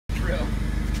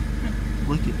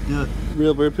Flick it. Do it.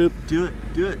 Real bird poop. Do it.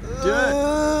 Do it. Do it. Do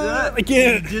it. I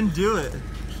can't. You didn't do it.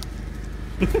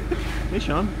 Hey,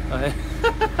 Sean. Hi.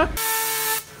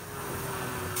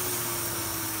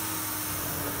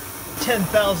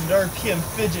 10,000 RPM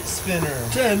fidget spinner.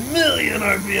 10 million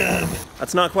RPM.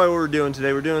 That's not quite what we're doing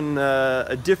today. We're doing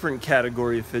a different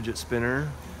category of fidget spinner.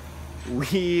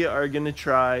 We are gonna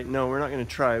try, no, we're not gonna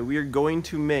try. We are going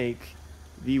to make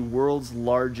the world's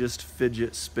largest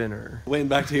fidget spinner. Waiting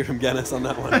back to hear from Guinness on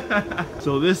that one.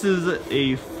 So this is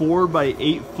a 4 by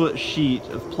 8 foot sheet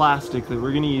of plastic that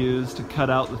we're gonna use to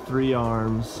cut out the 3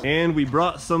 arms. And we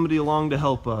brought somebody along to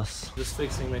help us. Just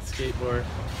fixing my skateboard.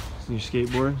 Your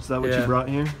skateboard? Is that what you brought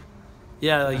here?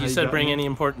 Yeah, like you said, bring any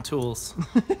important tools.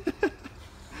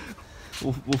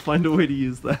 We'll find a way to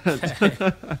use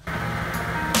that.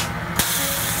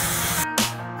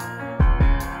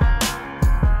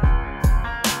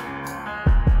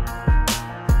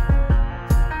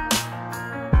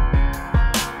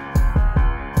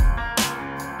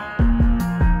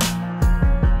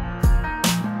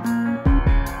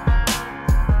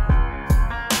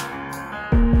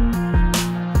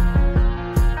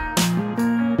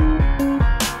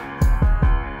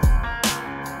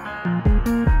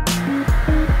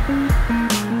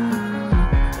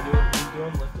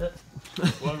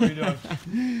 What are we doing?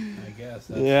 I guess.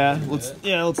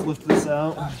 Let's lift this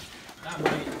out.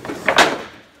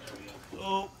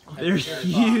 Oh, they're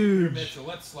huge. So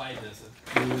let's slide this.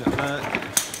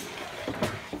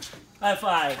 High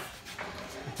five.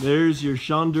 There's your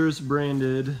Shonduras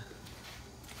branded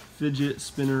fidget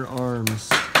spinner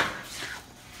arms.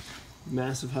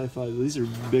 Massive high five. These are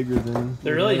bigger than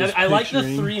they're really heavy. I like the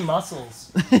 3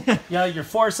 muscles. Yeah, your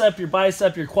forcep, your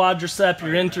bicep, your quadricep,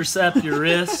 your intercept, your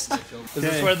wrist. Is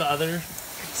this where the other?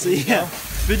 So yeah,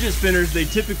 fidget spinners, they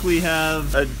typically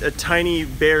have a tiny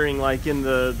bearing like in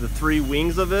the 3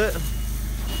 wings of it.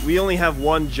 We only have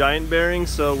 1 giant bearing,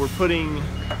 so we're putting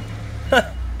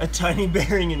a tiny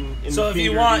bearing in so the if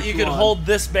you want, you could hold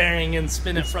this bearing and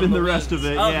spin it from the rest of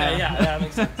it. Okay, yeah, that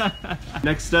makes sense.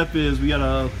 Next step is we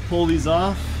gotta pull these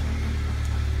off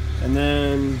and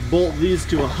then bolt these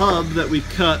to a hub that we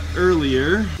cut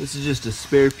earlier. This is just a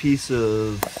spare piece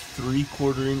of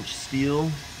 3/4 inch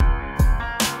steel.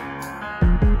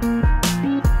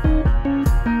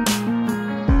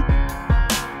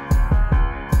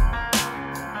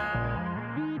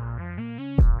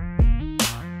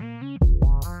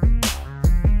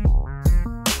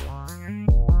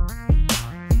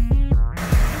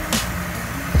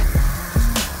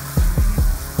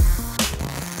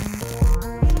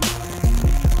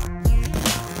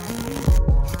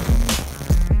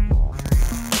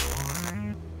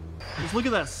 Look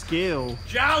at that scale.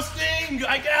 Jousting!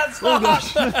 I can't Oh,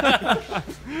 stop!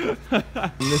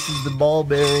 And this is the ball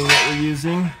bearing that we're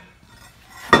using.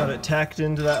 Got it tacked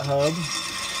into that hub.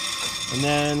 And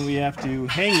then we have to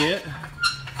hang it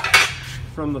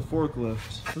from the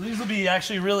forklift. So these will be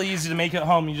actually really easy to make at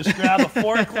home. You just grab a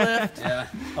forklift,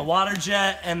 a water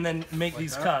jet, and then make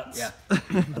these cuts. Yeah.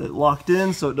 Got it locked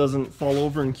in so it doesn't fall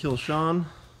over and kill Sean.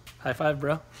 High five,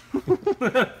 bro.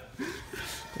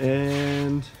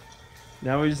 And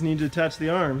now we just need to attach the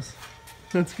arms.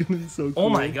 That's gonna be so cool. Oh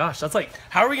my gosh, that's like,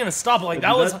 how are we gonna stop it? Like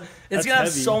it's gonna have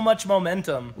so much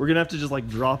momentum. We're gonna have to just like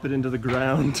drop it into the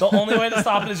ground. The only way to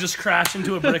stop it is just crash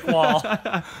into a brick wall.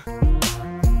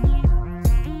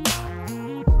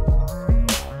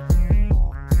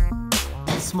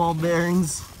 Small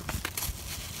bearings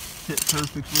fit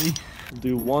perfectly. We'll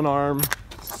do 1 arm,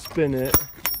 spin it,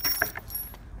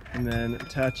 and then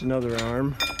attach another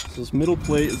arm. So this middle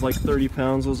plate is like 30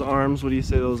 pounds. Those arms, what do you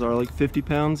say those are, like 50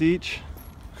 pounds each?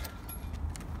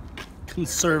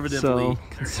 Conservatively,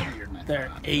 so, they're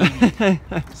 80.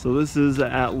 So this is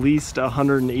at least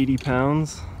 180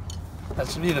 pounds. That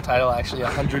should be the title, actually,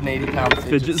 180-pound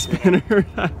Fidget spinner.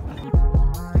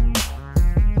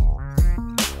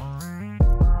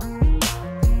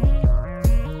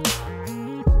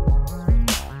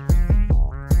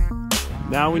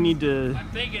 Now we need to... I'm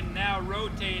thinking now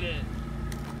rotate it.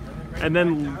 And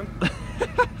then...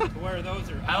 Where those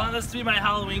are. I want this to be my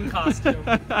Halloween costume.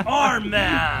 Arm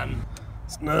man!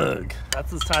 Snug.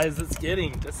 That's as tight as it's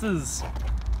getting. This is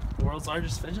the world's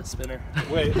largest fidget spinner.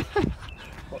 Wait.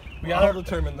 We gotta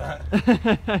determine that.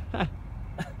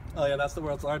 Oh yeah, that's the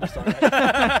world's largest, all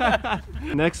right.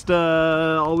 Next,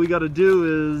 all we gotta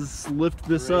do is lift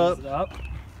this Raise it up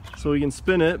so we can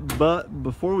spin it, but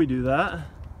before we do that,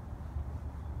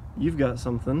 you've got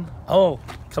something. Oh,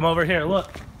 come over here, look.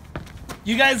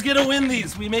 You guys get to win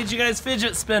these. We made you guys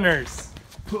fidget spinners.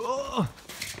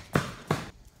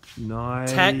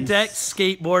 Nice. Tech Deck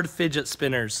skateboard fidget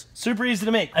spinners. Super easy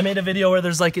to make. I made a video where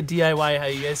there's like a DIY how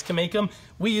you guys can make them.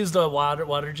 We used a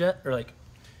water jet, or like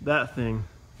that thing.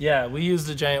 Yeah, we used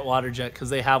a giant water jet because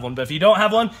they have one. But if you don't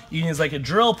have one, you can use like a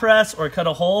drill press or cut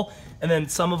a hole. And then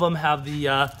some of them have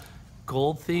the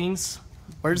gold things.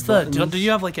 Where's the? Do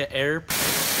you have like an air?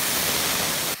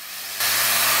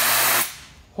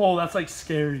 Oh, that's like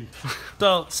scary.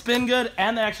 So spin good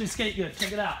and they actually skate good.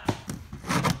 Check it out.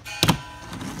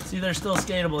 See, they're still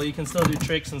skatable. You can still do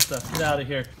tricks and stuff. Get out of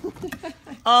here.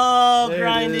 Oh, there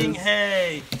grinding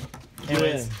hay.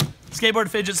 Anyways, skateboard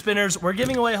fidget spinners. We're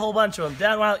giving away a whole bunch of them.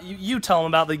 Dad, why don't you tell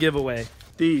them about the giveaway?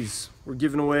 These. We're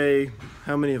giving away,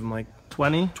 how many of them? Like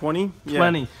 20? 20? Yeah.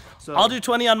 20. So, I'll do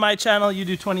 20 on my channel, you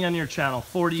do 20 on your channel.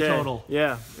 40 total.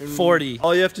 Yeah. 40.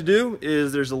 All you have to do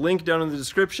is there's a link down in the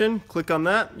description. Click on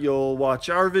that. You'll watch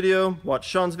our video, watch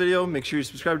Sean's video. Make sure you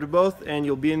subscribe to both, and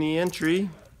you'll be in the entry.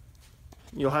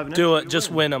 You'll have an Do it. Just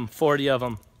win them. 40 of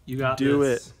them. You got this. Do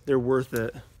it. They're worth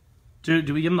it. Do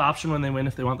we give them the option when they win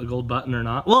if they want the gold button or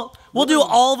not? Well, we'll do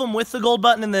all of them with the gold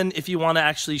button, and then if you want to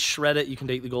actually shred it, you can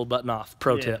take the gold button off.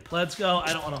 Pro tip. Let's go.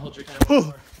 I don't want to hold your camera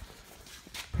anymore.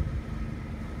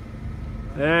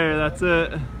 There, that's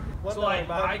it. So like,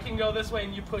 I can go this way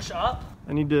and you push up?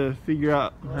 I need to figure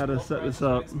out how to set this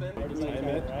up. 3,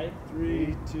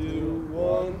 2,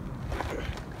 1.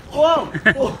 Whoa!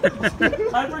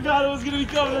 I forgot it was going to be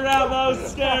coming around. That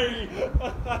was scary.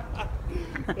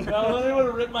 That literally would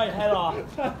have ripped my head off.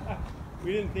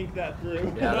 We didn't think that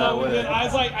through. Yeah, no, we didn't. I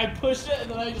was like, I pushed it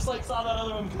and then I just like saw that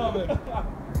other one coming.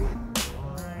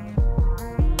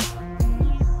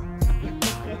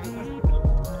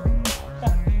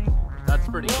 That's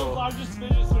pretty cool. Largest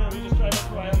fidget spinner. We just tried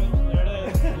up Wyoming. There it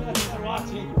is. Thanks for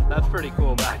watching. That's pretty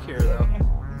cool back here, though.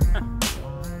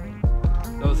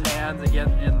 Those hands again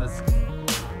in this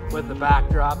with the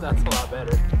backdrop. That's a lot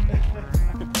better.